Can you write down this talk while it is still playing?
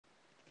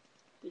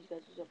guys,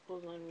 this is a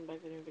full 9 back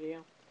video.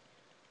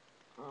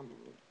 Um,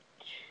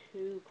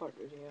 two-part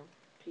video.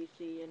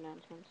 PC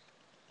announcements.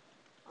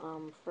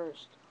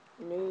 First,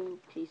 new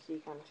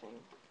PC kind of thing.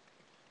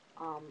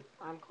 I'm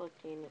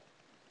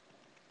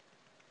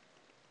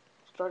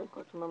starting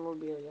collecting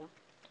memorabilia.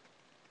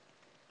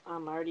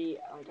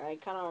 I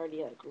kind of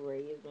already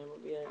raised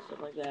memorabilia and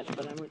stuff like that,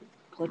 but I'm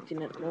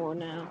collecting it more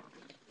now.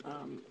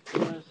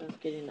 Since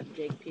getting a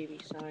Jake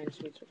PV signed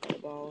Sweet Surprise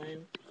Ball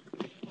in,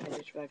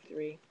 H5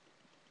 3.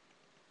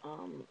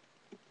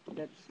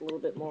 That's a little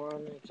bit more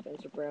on the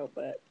expensive route,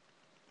 but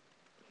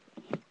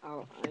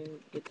I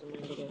get some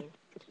money together.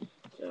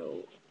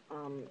 So,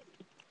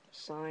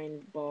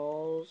 signed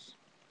balls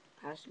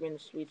has to be in the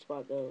sweet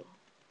spot though.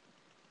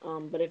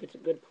 But if it's a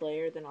good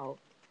player, then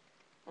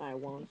I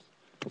won't.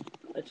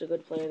 If it's a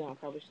good player, then I'll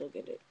probably still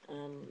get it.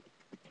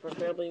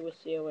 Preferably with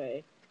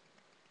COA.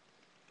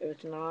 If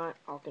it's not,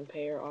 I'll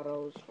compare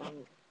autos from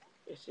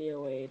a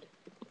COA'd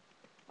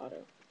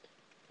auto.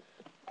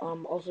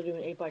 Also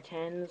doing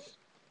 8x10s.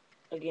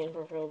 Again,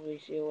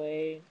 preferably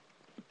COA.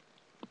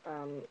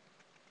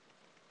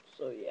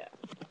 So yeah,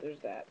 there's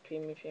that.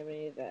 Premium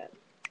family, that.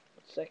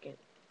 Second,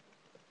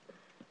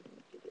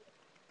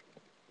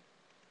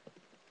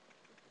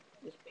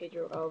 this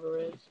Pedro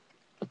Alvarez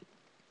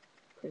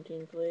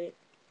printing plate,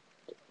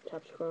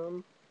 touch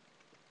chrome.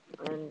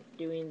 I'm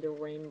doing the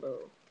rainbow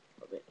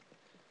of it.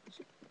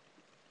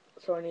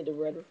 So I need the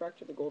red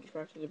refractor, the gold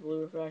refractor, the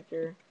blue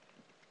refractor,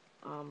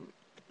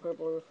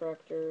 purple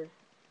refractor,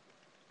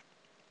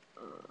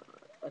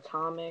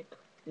 atomic,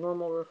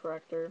 normal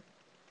refractor,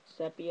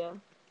 sepia.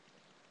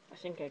 I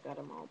think I got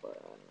them all, but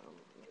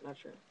I'm not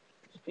sure.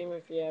 So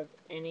if you have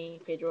any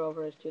Pedro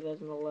Alvarez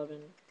 2011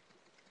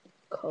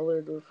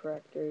 colored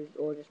refractors,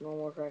 or just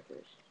normal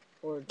refractors,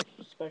 or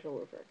special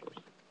refractors.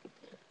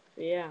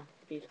 So yeah,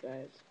 peace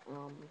guys.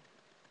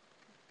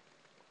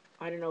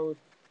 I don't know if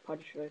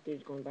Padre Refractor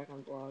is going back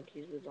on blog.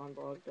 He was on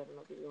blog, but I don't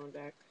know if he's going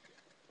back.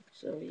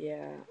 So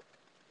yeah,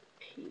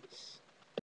 peace.